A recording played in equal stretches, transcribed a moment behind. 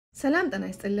ሰላም ጤና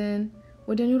ይስጥልን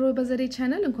ወደ ኑሮ በዘዴ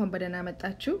ቻናል እንኳን በደህና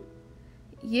መጣችሁ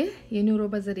ይህ የኑሮ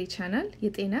በዘዴ ቻናል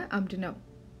የጤና አምድ ነው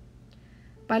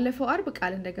ባለፈው አርብ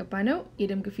ቃል እንደገባነው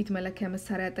የደም ግፊት መለኪያ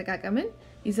መሳሪያ አጠቃቀምን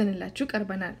ይዘንላችሁ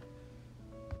ቀርበናል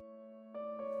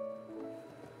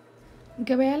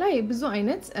ገበያ ላይ ብዙ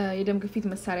አይነት የደም ግፊት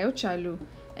መሳሪያዎች አሉ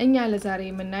እኛ ለዛሬ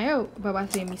የምናየው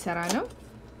በባትሪ የሚሰራ ነው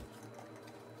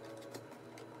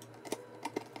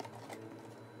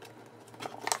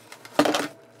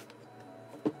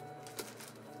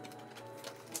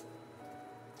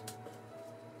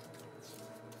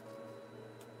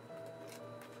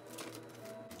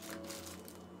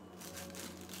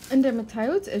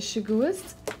እንደምታዩት እሽግ ውስጥ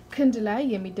ክንድ ላይ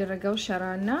የሚደረገው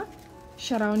ሸራና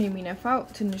ሸራውን የሚነፋው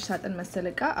ትንሽ ሳጥን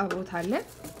መሰለቃ አብሮት አለ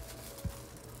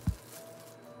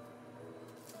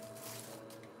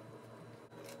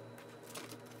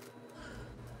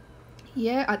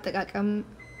የአጠቃቀም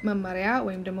መመሪያ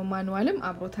ወይም ደግሞ ማኑዋልም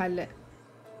አብሮት አለ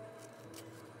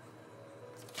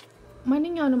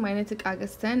ማንኛውንም አይነት ዕቃ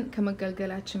ገዝተን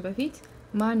ከመገልገላችን በፊት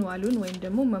ማኑዋሉን ወይም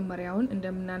ደግሞ መመሪያውን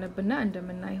እንደምናነብና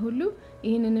እንደምናይ ሁሉ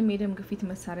ይሄንንም የደም ግፊት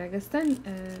መሳሪያ ገዝተን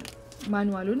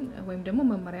ማኑዋሉን ወይም ደግሞ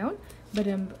መመሪያውን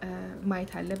በደንብ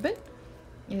ማየት አለብን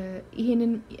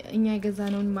ይሄንን እኛ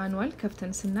የገዛነውን ማኑዋል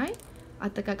ከፍተን ስናይ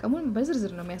አጠቃቀሙን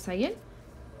በዝርዝር ነው የሚያሳየን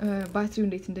ባትሪው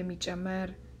እንዴት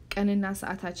እንደሚጨመር ቀንና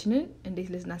ሰዓታችንን እንዴት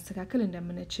ልናስተካክል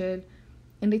እንደምንችል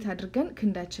እንዴት አድርገን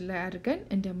ክንዳችን ላይ አድርገን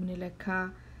እንደምንለካ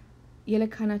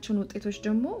የለካናቸውን ውጤቶች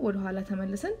ደግሞ ወደ ኋላ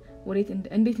ተመልሰን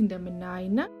እንዴት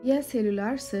እንደምናይና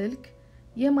የሴሉላር ስልክ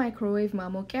የማይክሮዌቭ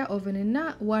ማሞቂያ ኦቨንና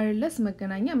ዋየርለስ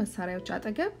መገናኛ መሳሪያዎች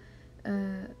አጠገብ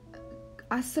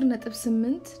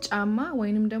 10.8 ጫማ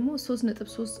ወይንም ደግሞ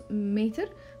 3.3 ሜትር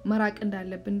መራቅ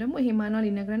እንዳለብን ደግሞ ይሄ ማኑዋል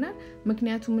ይነግረናል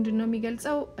ምክንያቱም ምንድነው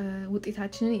የሚገልጸው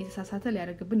ውጤታችንን እየተሳሳተ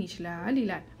ሊያደርግብን ይችላል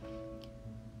ይላል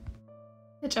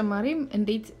ተጨማሪም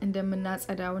እንዴት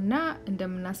እንደምናጸዳውና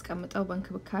እንደምናስቀምጠው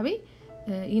በእንክብካቤ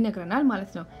ይነግረናል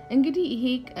ማለት ነው እንግዲህ ይሄ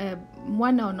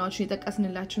ዋናዎቹ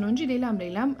የጠቀስንላችሁ ነው እንጂ ሌላም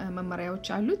መመሪያዎች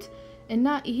አሉት እና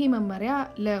ይሄ መመሪያ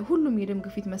ለሁሉም የደም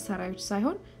ግፊት መሳሪያዎች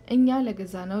ሳይሆን እኛ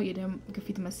ለገዛነው የደም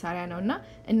ግፊት መሳሪያ ነውና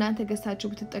እናንተ ገዝታችሁ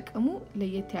ብትጠቀሙ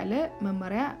ለየት ያለ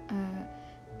መመሪያ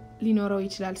ሊኖረው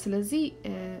ይችላል ስለዚህ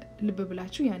ልብ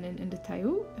ብላችሁ ያንን እንድታዩ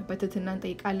በትህትና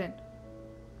እንጠይቃለን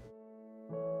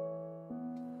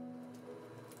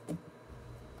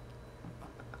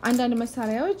አንዳንድ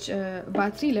መሳሪያዎች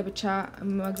ባትሪ ለብቻ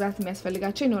መግዛት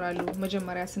የሚያስፈልጋቸው ይኖራሉ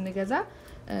መጀመሪያ ስንገዛ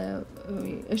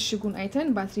እሽጉን አይተን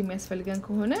ባትሪ የሚያስፈልገን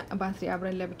ከሆነ ባትሪ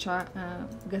አብረን ለብቻ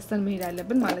ገዝተን መሄድ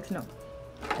አለብን ማለት ነው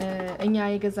እኛ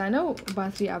የገዛነው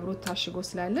ባትሪ አብሮት ታሽጎ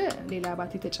ስላለ ሌላ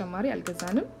ባትሪ ተጨማሪ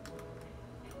አልገዛንም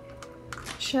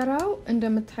ሸራው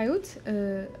እንደምታዩት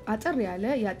አጠር ያለ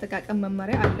የአጠቃቀም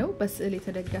መመሪያ አለው በስዕል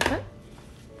የተደገፈ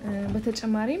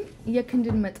በተጨማሪም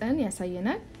የክንድን መጠን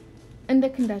ያሳየናል እንደ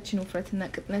ክንዳችን ውፍረትና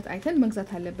ቅጥነት አይተን መግዛት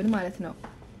አለብን ማለት ነው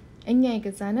እኛ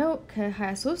የገዛነው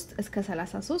ከ23 እስከ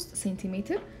 33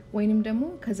 ሴንቲሜትር ወይንም ደግሞ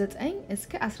ከ9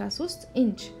 እስከ 13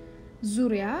 ኢንች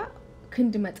ዙሪያ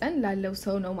ክንድ መጠን ላለው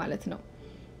ሰው ነው ማለት ነው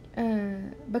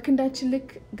በክንዳችን ልክ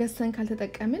ገዝተን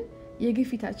ካልተጠቀምን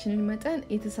የግፊታችንን መጠን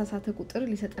የተሳሳተ ቁጥር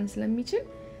ሊሰጠን ስለሚችል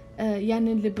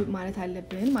ያንን ልብ ማለት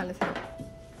አለብን ማለት ነው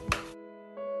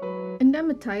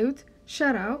እንደምታዩት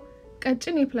ሸራው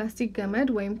ቀጭን የፕላስቲክ ገመድ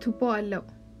ወይም ቱቦ አለው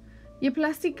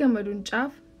የፕላስቲክ ገመዱን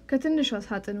ጫፍ ከትንሿ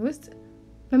ሳጥን ውስጥ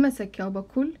በመሰኪያው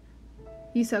በኩል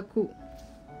ይሰኩ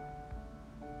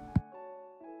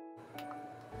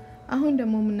አሁን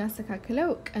ደግሞ የምናስተካክለው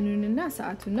ቀኑንና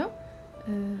ሰዓቱን ነው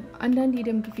አንዳንድ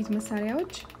የደም ግፊት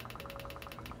መሳሪያዎች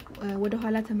ወደ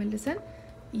ኋላ ተመልሰን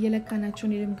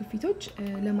የለካናቸውን የደም ግፊቶች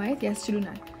ለማየት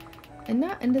ያስችሉናል እና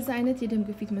እንደዛ አይነት የደም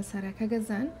ግፊት መሳሪያ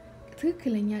ከገዛን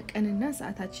ትክክለኛ ቀንና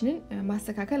ሰዓታችንን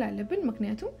ማስተካከል አለብን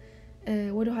ምክንያቱም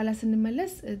ወደ ኋላ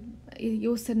ስንመለስ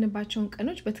የወሰድንባቸውን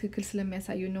ቀኖች በትክክል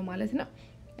ስለሚያሳዩን ነው ማለት ነው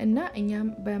እና እኛም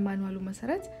በማኑዋሉ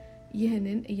መሰረት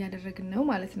ይህንን እያደረግን ነው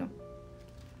ማለት ነው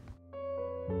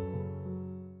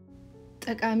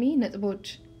ጠቃሚ ነጥቦች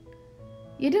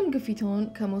የደም ግፊቶን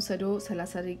ከመውሰዶ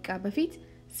 30 ደቂቃ በፊት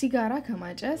ሲጋራ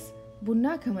ከማጨስ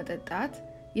ቡና ከመጠጣት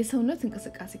የሰውነት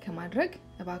እንቅስቃሴ ከማድረግ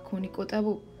እባክዎን ይቆጠቡ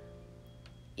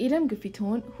የደም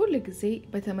ግፊቶን ሁሉ ጊዜ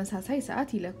በተመሳሳይ ሰዓት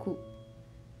ይለኩ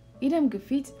የደም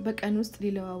ግፊት በቀን ውስጥ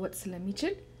ሊለዋወጥ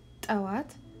ስለሚችል ጠዋት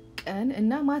ቀን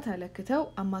እና ማታ ለክተው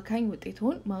አማካኝ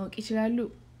ውጤቶን ማወቅ ይችላሉ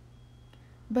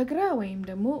በግራ ወይም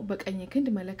ደግሞ በቀኝ ክንድ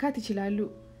መለካት ይችላሉ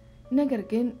ነገር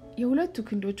ግን የሁለቱ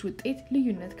ክንዶች ውጤት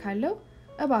ልዩነት ካለው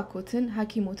እባክዎትን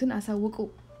ሐኪሞትን አሳውቁ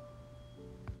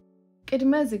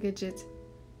ቅድመ ዝግጅት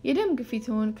የደም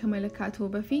ግፊቶን ከመለካቶ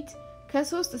በፊት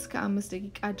ከ3 እስከ 5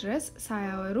 ደቂቃ ድረስ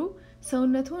ሳያወሩ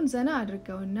ሰውነቱን ዘና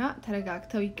አድርገውና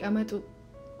ተረጋግተው ይቀመጡ።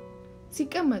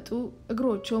 ሲቀመጡ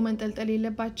እግሮቹ መንጠልጠል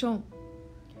የለባቸውም።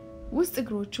 ውስጥ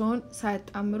እግሮቹን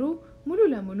ሳያጣምሩ ሙሉ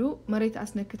ለሙሉ መሬት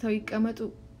አስነክተው ይቀመጡ።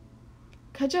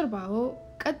 ከጀርባው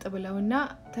ቀጥ ብለውና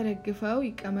ተደግፈው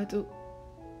ይቀመጡ።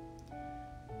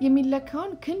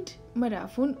 የሚለካውን ክንድ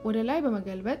መዳፉን ወደ ላይ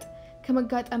በመገልበጥ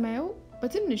ከመጋጠሚያው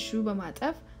በትንሹ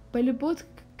በማጠፍ በልቦት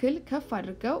ትክክል ከፍ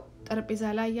አድርገው ጠረጴዛ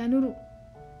ላይ ያኑሩ።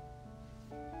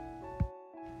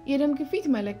 የደም ግፊት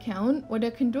መለኪያውን ወደ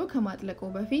ክንዶ ከማጥለቆ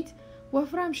በፊት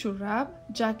ወፍራም ሹራብ፣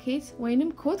 ጃኬት ወይንም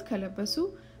ኮት ከለበሱ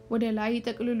ወደ ላይ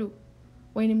ይጠቅልሉ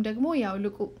ወይንም ደግሞ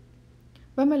ያውልቁ።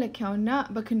 በመለኪያውና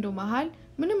በክንዶ መሃል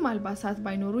ምንም አልባሳት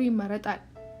ባይኖሩ ይመረጣል።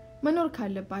 መኖር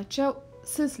ካለባቸው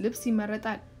ስስ ልብስ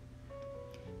ይመረጣል።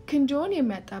 ክንዶን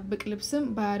የሚያጣብቅ ልብስም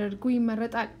ባያደርጉ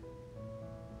ይመረጣል።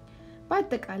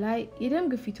 በአጠቃላይ የደም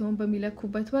ግፊቱን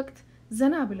በሚለኩበት ወቅት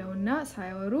ዘና ብለውና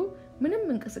ሳያወሩ ምንም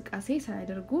እንቅስቃሴ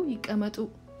ሳያደርጉ ይቀመጡ።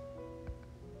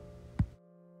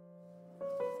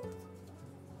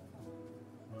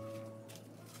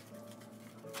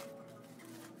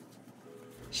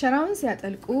 ሸራውን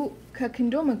ሲያጠልቁ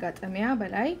ከክንዶ መጋጠሚያ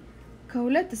በላይ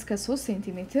ከ2 እስከ 3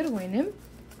 ሴንቲሜትር ወይንም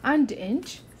 1 ኢንች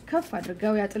ከፍ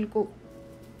አድርገው ያጥልቁ።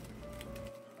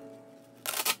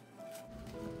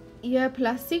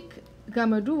 የፕላስቲክ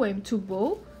ገመዱ ወይም ቱቦ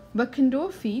በክንዶ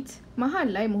ፊት መሃል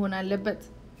ላይ መሆን አለበት።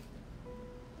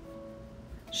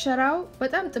 ሸራው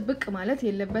በጣም ጥብቅ ማለት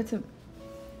የለበትም።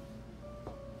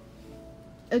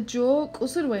 እጆ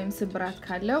ቁስል ወይም ስብራት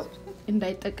ካለው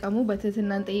እንዳይጠቀሙ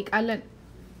በትህትና እንጠይቃለን።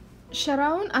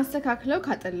 ሸራውን አስተካክለው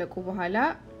ካጠለቁ በኋላ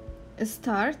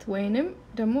ስታርት ወይንም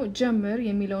ደግሞ ጀምር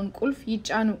የሚለውን ቁልፍ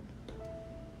ይጫኑ።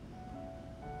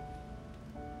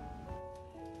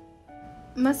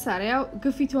 መሳሪያው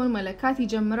ግፊቱን መለካት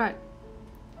ይጀምራል።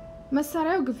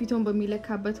 መሳሪያው ግፊቱን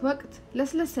በሚለካበት ወቅት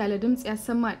ለስለስ ያለ ድምጽ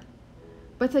ያሰማል።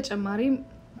 በተጨማሪም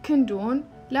ክንዶን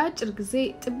ለአጭር ጊዜ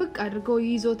ጥብቅ አድርጎ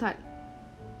ይይዞታል።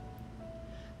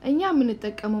 እኛ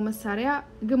የምንጠቀመው መሳሪያ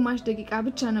ግማሽ ደቂቃ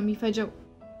ብቻ ነው የሚፈጀው።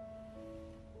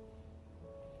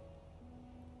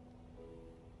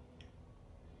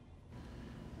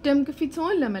 ደም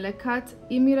ግፊቱን ለመለካት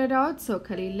የሚረዳዎት ሰው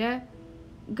ከሌለ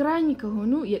ግራኝ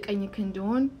ከሆኑ የቀኝ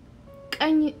ክንዶን፣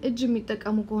 ቀኝ እጅ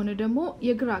የሚጠቀሙ ከሆነ ደግሞ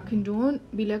የግራ ክንዶን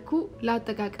ቢለኩ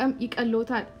ለአጠቃቀም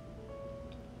ይቀሎታል።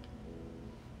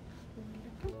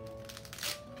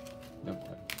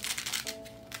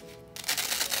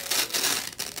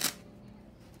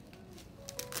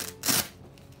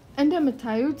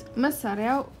 እንደምታዩት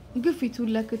መሳሪያው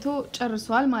ግፊቱን ለክቶ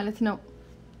ጨርሷል ማለት ነው።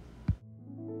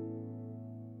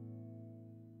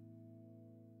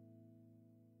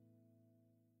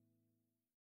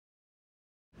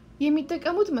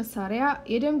 የሚጠቀሙት መሳሪያ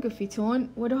የደም ግፊቱን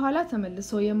ወደ ኋላ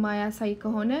ተመልሶ የማያሳይ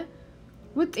ከሆነ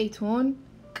ውጤቱን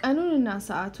ቀኑንና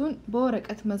ሰዓቱን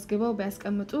በወረቀት መዝግበው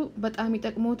ቢያስቀምጡ በጣም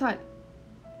ይጠቅሞታል።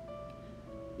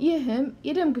 ይህም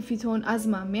የደም ግፊቱን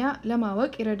አዝማሚያ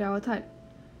ለማወቅ ይረዳዎታል።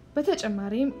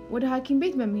 በተጨማሪም ወደ ሐኪም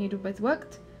ቤት በሚሄዱበት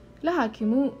ወቅት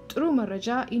ለሐኪሙ ጥሩ መረጃ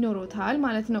ይኖሮታል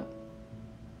ማለት ነው።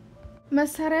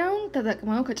 መሳሪያውን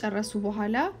ተጠቅመው ከጨረሱ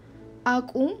በኋላ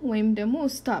አቁም ወይም ደግሞ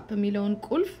ስታፕ የሚለውን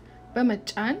ቁልፍ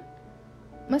በመጫን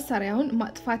መሳሪያውን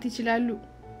ማጥፋት ይችላሉ።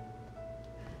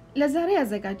 ለዛሬ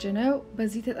ያዘጋጀነው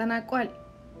በዚህ ተጠናቋል።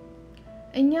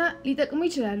 እኛ ሊጠቅሙ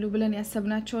ይችላሉ ብለን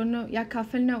ያሰብናቸውን ነው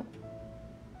ያካፈልነው።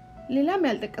 ሌላም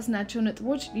ያልጠቀስናቸው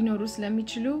ነጥቦች ሊኖሩ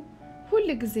ስለሚችሉ ሁሉ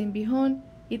ጊዜም ቢሆን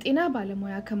የጤና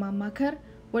ባለሙያ ከማማከር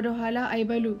ወደ ኋላ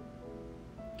አይበሉ።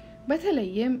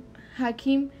 በተለይም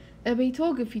ሐኪም እቤቶ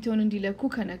ግፊቱን እንዲለኩ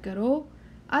ከነገሮ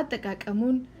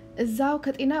አጠቃቀሙን እዛው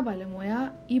ከጤና ባለሙያ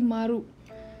ይማሩ።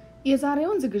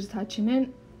 የዛሬውን ዝግጅታችንን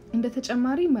እንደ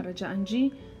ተጨማሪ መረጃ እንጂ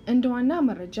እንደ ዋና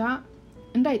መረጃ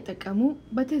እንዳይጠቀሙ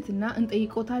በትህትና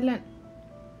እንጠይቆታለን።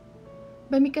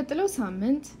 በሚቀጥለው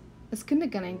ሳምንት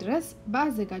እስክንገናኝ ድረስ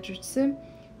በአዘጋጆች ስም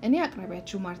እኔ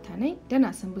አቅራቢያችሁ ማርታ ነኝ። ደህና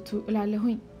ሰንብቱ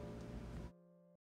እላለሁኝ።